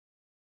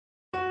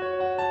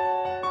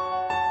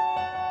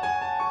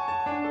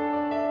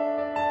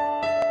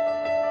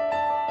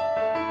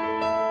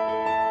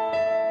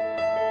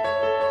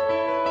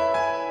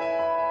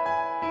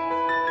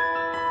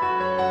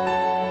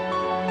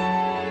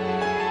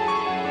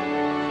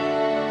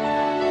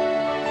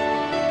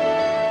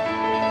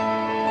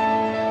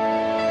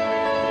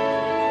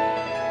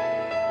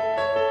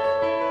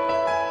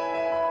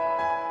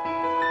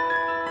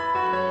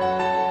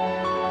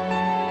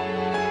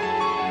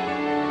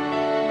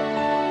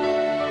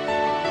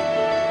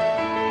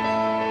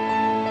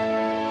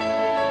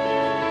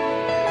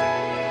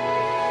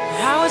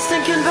just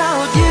thinking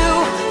about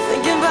you,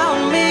 thinking about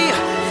me,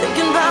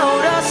 thinking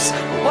about us,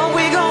 what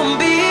we gon'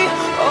 be.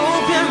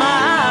 Open my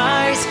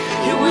eyes,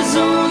 it was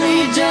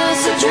only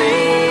just a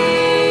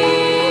dream.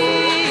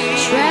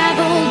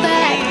 Travel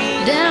back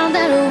down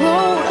that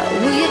road,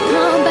 will you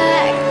come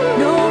back?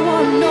 No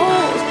one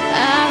knows.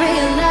 I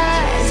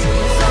realize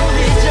It's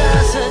only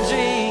just a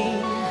dream.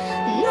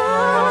 no,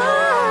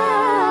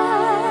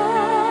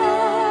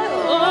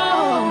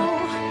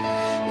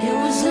 It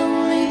was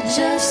only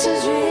just a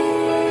dream.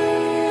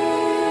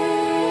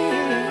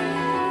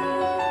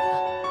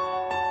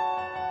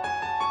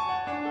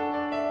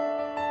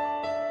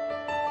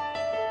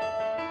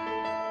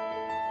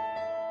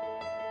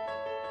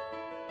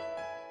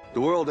 The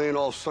world ain't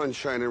all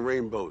sunshine and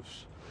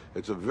rainbows.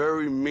 It's a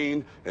very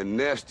mean and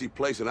nasty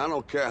place, and I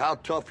don't care how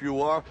tough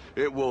you are,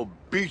 it will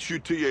beat you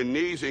to your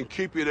knees and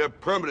keep you there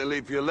permanently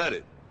if you let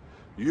it.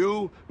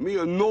 You, me,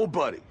 or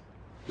nobody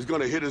is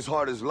gonna hit as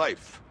hard as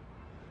life.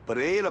 But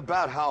it ain't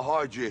about how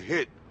hard you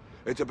hit.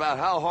 It's about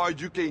how hard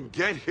you can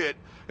get hit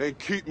and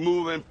keep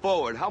moving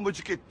forward. How much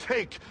you can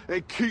take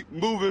and keep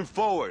moving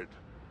forward.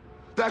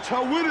 That's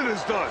how winning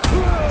is done.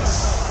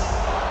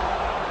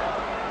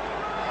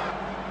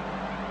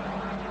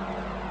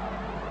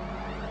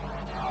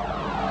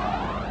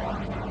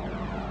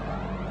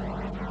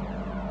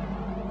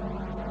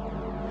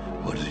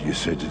 What is it you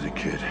said to the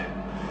kid?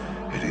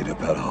 It ain't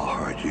about how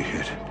hard you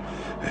hit.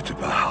 It's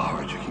about how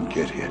hard you can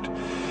get hit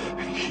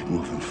and keep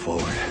moving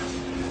forward.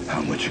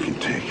 How much you can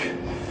take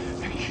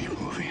and keep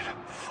moving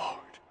forward.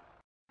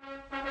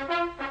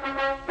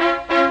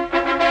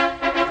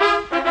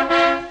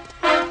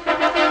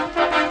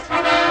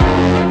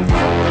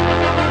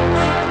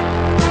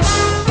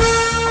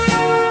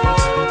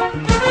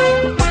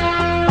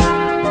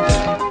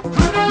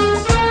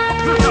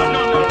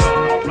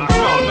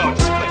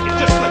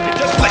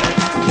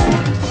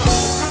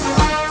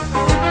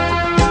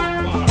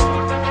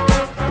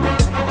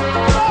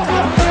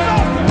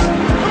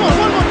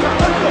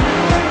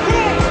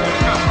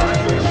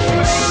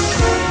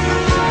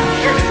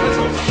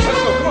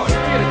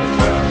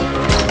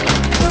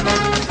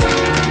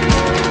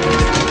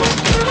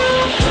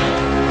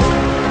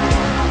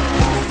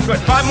 Good,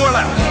 5 more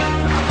laps.